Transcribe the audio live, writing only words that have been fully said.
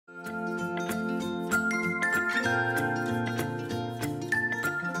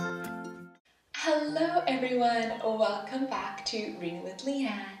everyone, welcome back to Reading with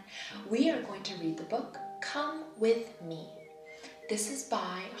Liann. We are going to read the book Come With Me. This is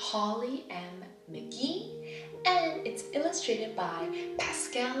by Holly M. McGhee and it's illustrated by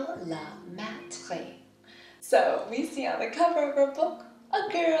Pascal Lemaître. So we see on the cover of our book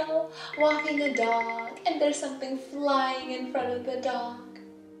a girl walking a dog and there's something flying in front of the dog.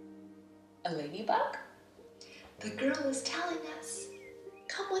 A ladybug? The girl is telling us,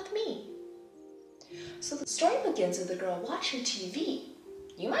 come with me. So the story begins with the girl watching TV.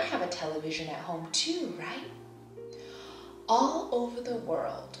 You might have a television at home too, right? All over the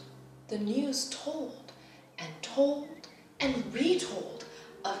world, the news told and retold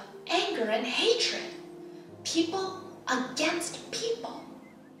of anger and hatred, people against people.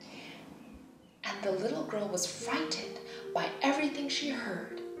 And the little girl was frightened by everything she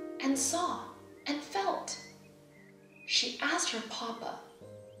heard and saw and felt. She asked her papa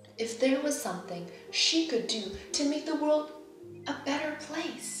if there was something she could do to make the world a better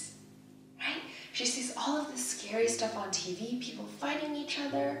place, right? She sees all of this scary stuff on TV, people fighting each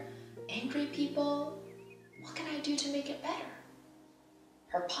other, angry people. What can I do to make it better?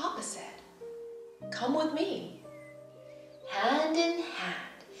 Her papa said, come with me. Hand in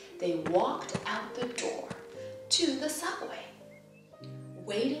hand, they walked out the door to the subway.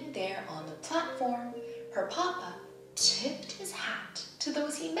 Waiting there on the platform, her papa tipped his hat to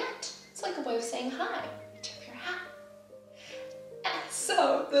those he met. It's like a way of saying hi. You tip your hat. And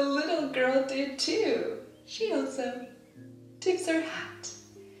so the little girl did too. She also tips her hat.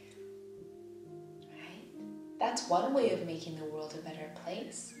 Right? That's one way of making the world a better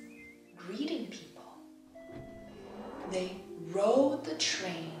place. Greeting people. They rode the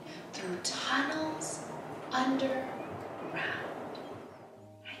train through tunnels underground. Right?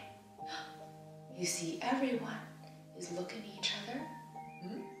 You see everyone is looking at each other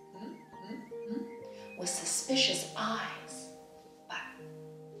with suspicious eyes. But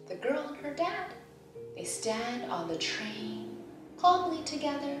the girl and her dad, they stand on the train calmly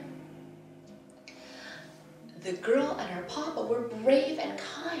together. The girl and her papa were brave and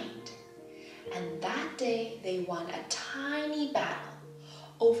kind. And that day they won a tiny battle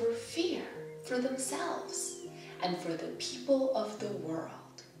over fear for themselves and for the people of the world.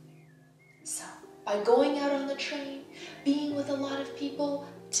 So, by going out on the train, being with a lot of people,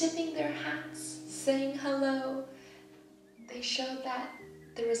 tipping their hats, saying hello, they showed that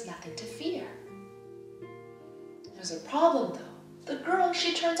there was nothing to fear. There's a problem though. The girl,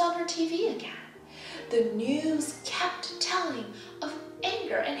 she turns on her TV again. The news kept telling of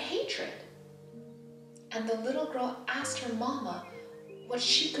anger and hatred. And the little girl asked her mama what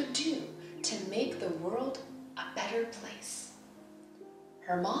she could do to make the world a better place.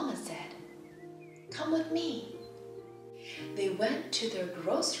 Her mama said, come with me. They went to their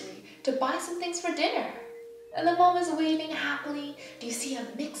grocery to buy some things for dinner. And the mom is waving happily. Do you see a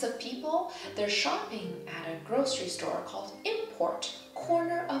mix of people? They're shopping at a grocery store called Import,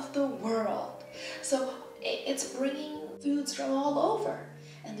 Corner of the World. So it's bringing foods from all over.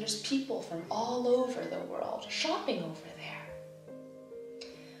 And there's people from all over the world shopping over there.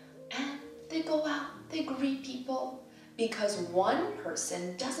 And they go out, they greet people, because one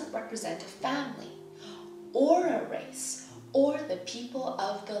person doesn't represent a family, or a race, or the people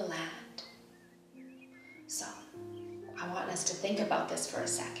of the land. So, I want us to think about this for a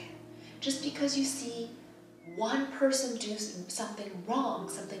second. Just because you see one person do something wrong,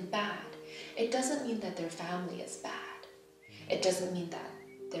 something bad, it doesn't mean that their family is bad. It doesn't mean that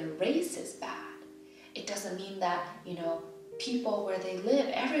their race is bad. It doesn't mean that, people where they live,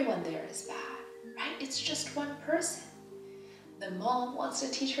 everyone there is bad, right? It's just one person. The mom wants to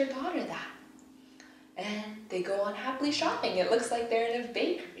teach her daughter that. And they go on happily shopping. It looks like they're in a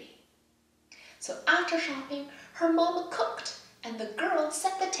bakery. So after shopping, her mama cooked and the girl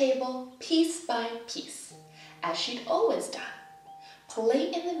set the table piece by piece, as she'd always done.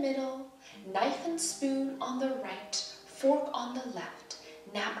 Plate in the middle, knife and spoon on the right, fork on the left,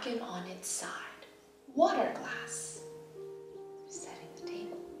 napkin on its side, water glass. Setting the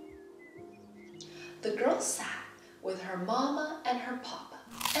table. The girl sat with her mama and her papa,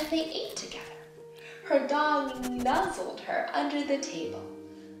 and they ate together. Her dog nuzzled her under the table.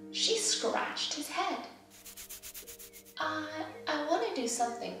 She scratched his head. I want to do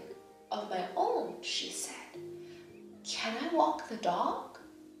something of my own, she said. Can I walk the dog?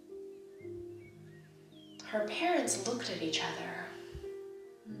 Her parents looked at each other.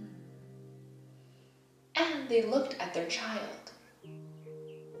 And they looked at their child.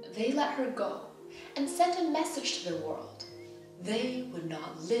 They let her go and sent a message to the world. They would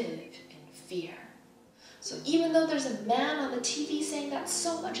not live in fear. So even though there's a man on the TV saying that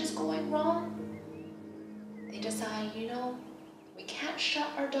so much is going wrong, they decide, we can't shut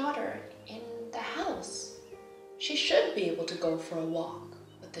our daughter in the house. She should be able to go for a walk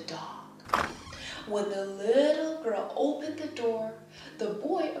with the dog. When the little girl opened the door, the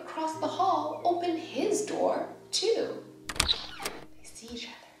boy across the hall opened his door too. They see each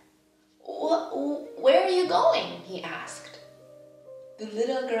other. Where are you going? He asked. The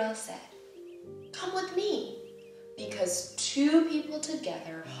little girl said, come with me, because two people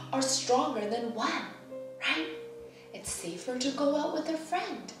together are stronger than one, right? It's safer to go out with a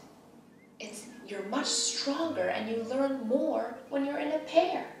friend. You're much stronger and you learn more when you're in a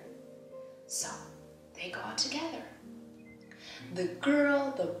pair. So they go out together. The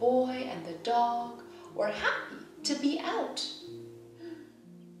girl, the boy, and the dog were happy to be out.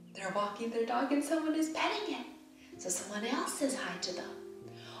 They're walking their dog and someone is petting it. So someone else says hi to them.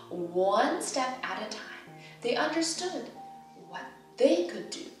 One step at a time, they understood what they could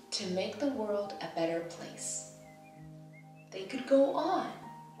do to make the world a better place. They could go on.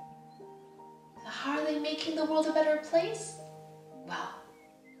 How are they making the world a better place? Well,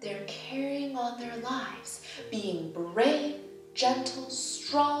 they're carrying on their lives, being brave, gentle,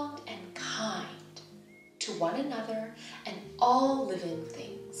 strong, and kind to one another and all living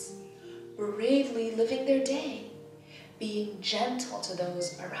things. Bravely living their day, being gentle to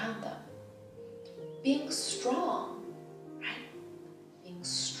those around them. Being strong, right? Being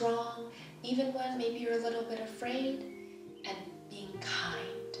strong even when maybe you're a little bit afraid, and being kind.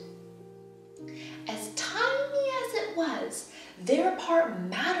 As tiny as it was, their part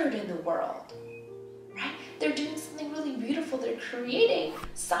mattered in the world, right? They're doing something really beautiful. They're creating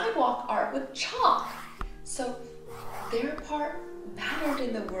sidewalk art with chalk. So their part mattered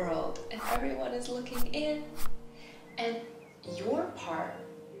in the world, and everyone is looking in, and your part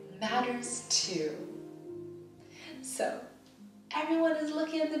matters too. So everyone is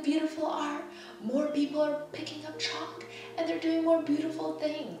looking at the beautiful art. More people are picking up chalk, and they're doing more beautiful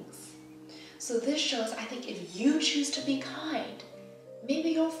things. So this shows, I think, if you choose to be kind, maybe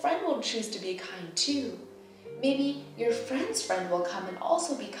your friend will choose to be kind too. Maybe your friend's friend will come and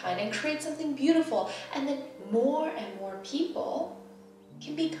also be kind and create something beautiful. And then more and more people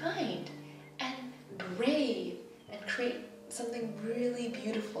can be kind and brave and create something really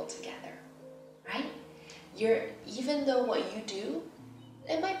beautiful together, right? Even though what you do,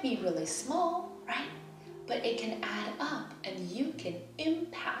 it might be really small, right? But it can add up and you can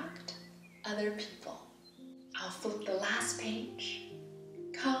impact other people. I'll flip the last page.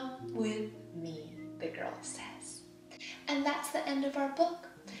 Come with me, the girl says. And that's the end of our book.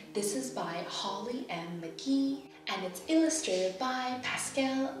 This is by Holly M. McGhee, and it's illustrated by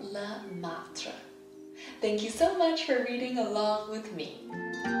Pascal Lemaître. Thank you so much for reading along with me.